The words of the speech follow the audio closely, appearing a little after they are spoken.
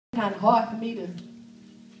Kind of hard for me to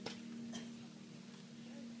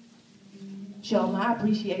show my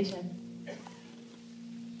appreciation.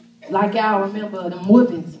 Like y'all remember them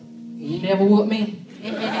whoopings. You never whooped me.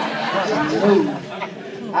 No.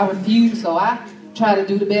 I refuse, so I try to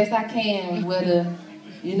do the best I can, whether,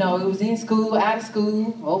 it was in school, out of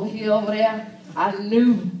school, over here, over there. I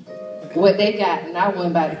knew what they got, and I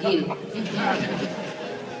wasn't about to get it.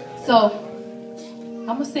 So, I'm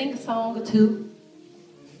going to sing a song or two.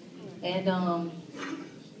 And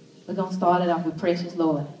we're going to start it off with Precious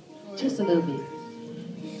Lord. Just a little bit.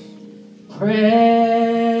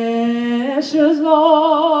 Precious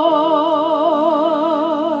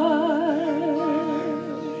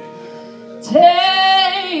Lord,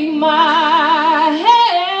 take my hand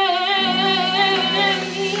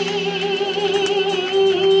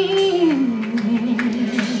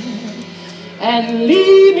and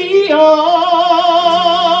lead me on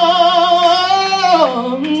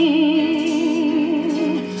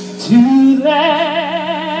to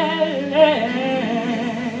that land.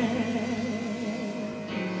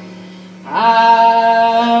 I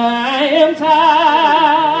am tired,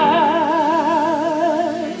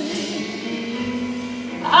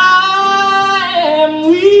 I am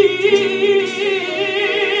weak,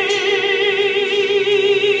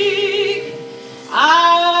 I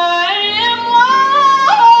am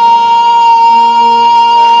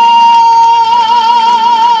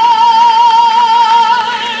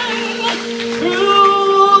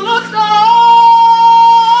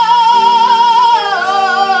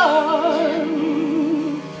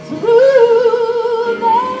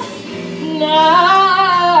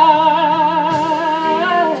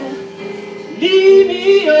lead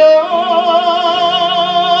me on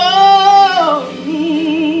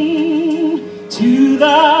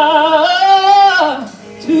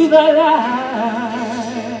to the light.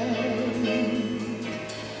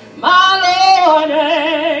 My Lord,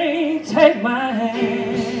 take my hand.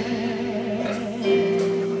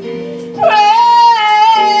 Precious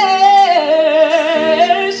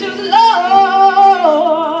Lord,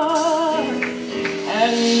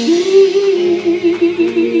 and lead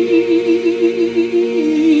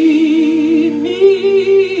me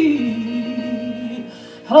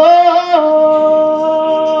home.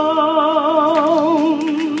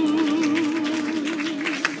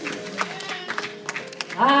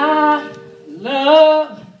 I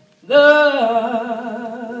love the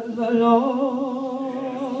Lord.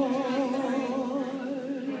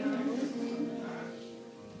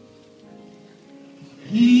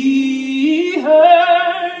 He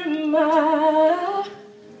heard my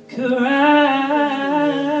cry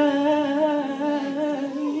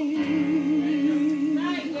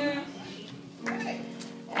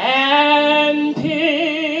and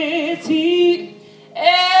pitied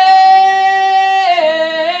every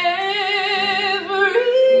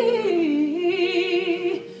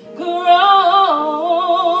groan.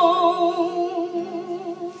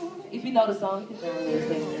 If you know the song, you can join me and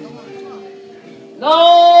sing it.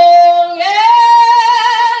 Long as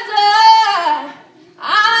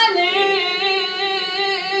I live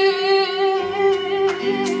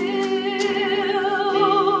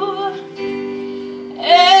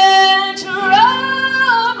and trouble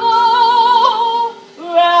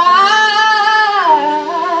rise,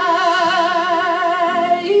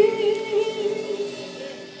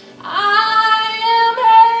 I am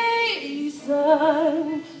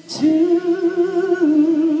hasten to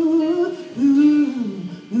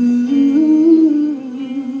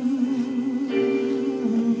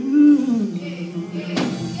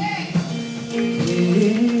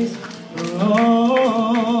his throne.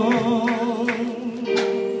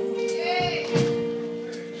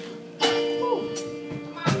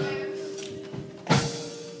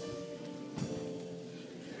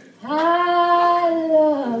 I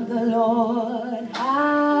love the Lord.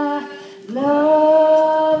 I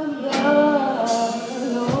love the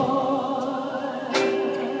Lord.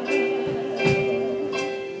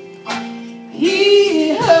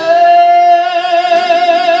 He heard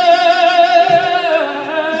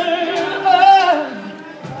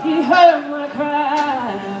my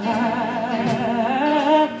cry,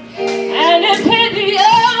 and in pity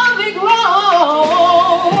of me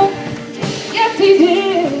groan. Yes, he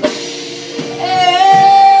did.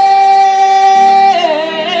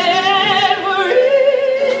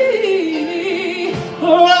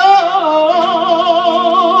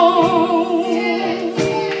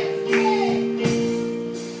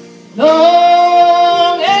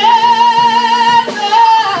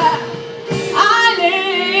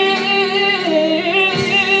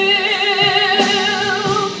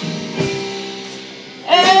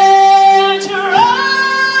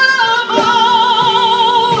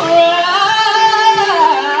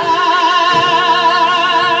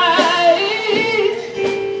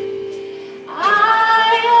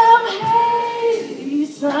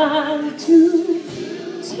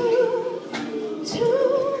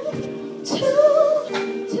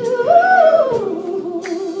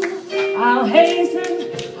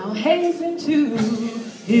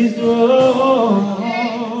 strong.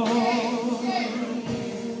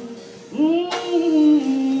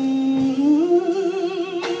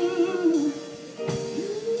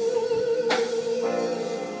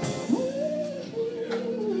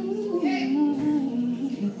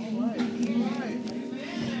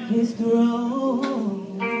 He's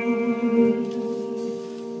strong.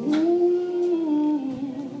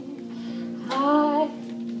 I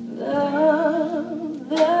love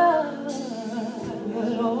the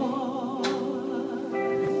Lord.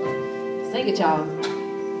 Sing it, y'all.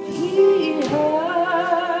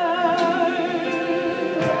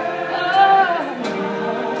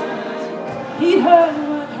 He heard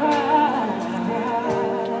my cry,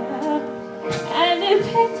 and he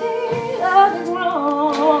pitied the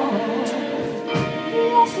wrong.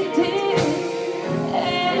 Yes, he did.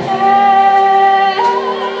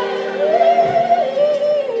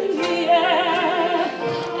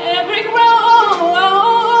 Every groan,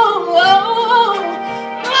 long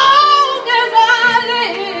as I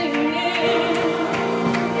live,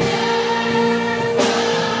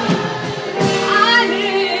 I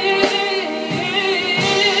live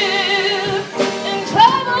in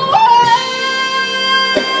trouble.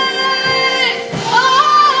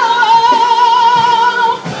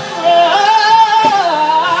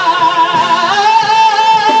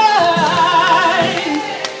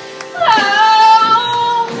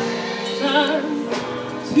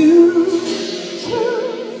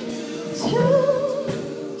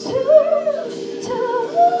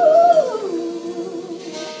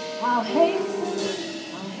 I'll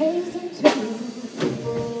hasten to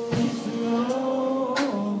his throne.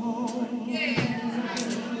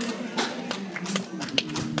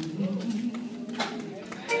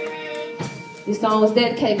 This song was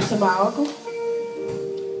dedicated to my uncle,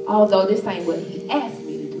 although this ain't what he asked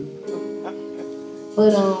me to do.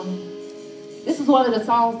 But this is one of the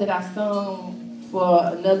songs that I sung for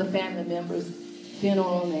another family member's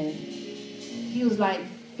funeral, and he was like,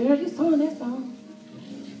 "Girl, you sung that song."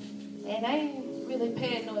 And I ain't really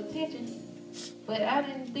paying no attention, but I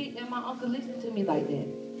didn't think that my uncle listened to me like that.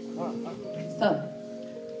 So,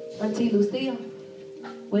 Auntie Lucille,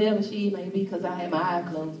 wherever she may be, because I had my eyes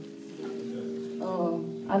closed.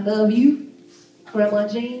 I love you, Grandma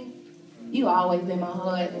Jean. You always in my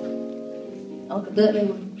heart. Uncle Dudley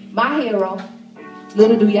was my hero.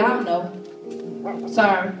 Little do y'all know.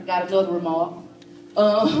 Sorry, got another remark.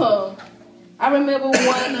 I remember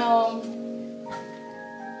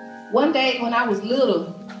one day when I was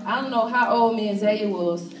little, I don't know how old me and Zaya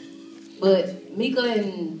was, but Mika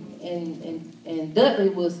and Dudley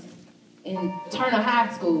was in Turner High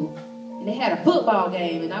School, and they had a football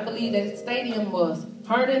game, and I believe that stadium was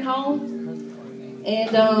Herndon Home,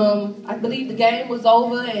 and I believe the game was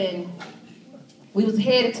over, and we was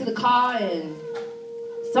headed to the car, and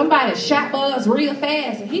somebody shot Buzz real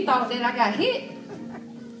fast, and he thought that I got hit,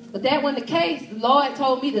 but that wasn't the case. The Lord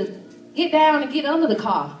told me to get down and get under the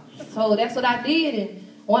car. So that's what I did, and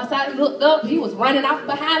once I looked up, he was running off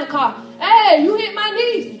behind the car. "Hey, you hit my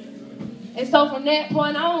niece." And so from that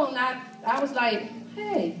point on, I was like,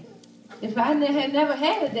 hey, if I had never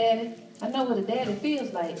had a daddy, I know what a daddy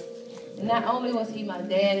feels like. And not only was he my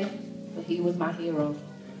daddy, but he was my hero.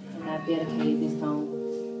 And I dedicated this song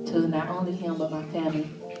to not only him, but my family.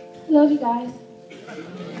 Love you guys.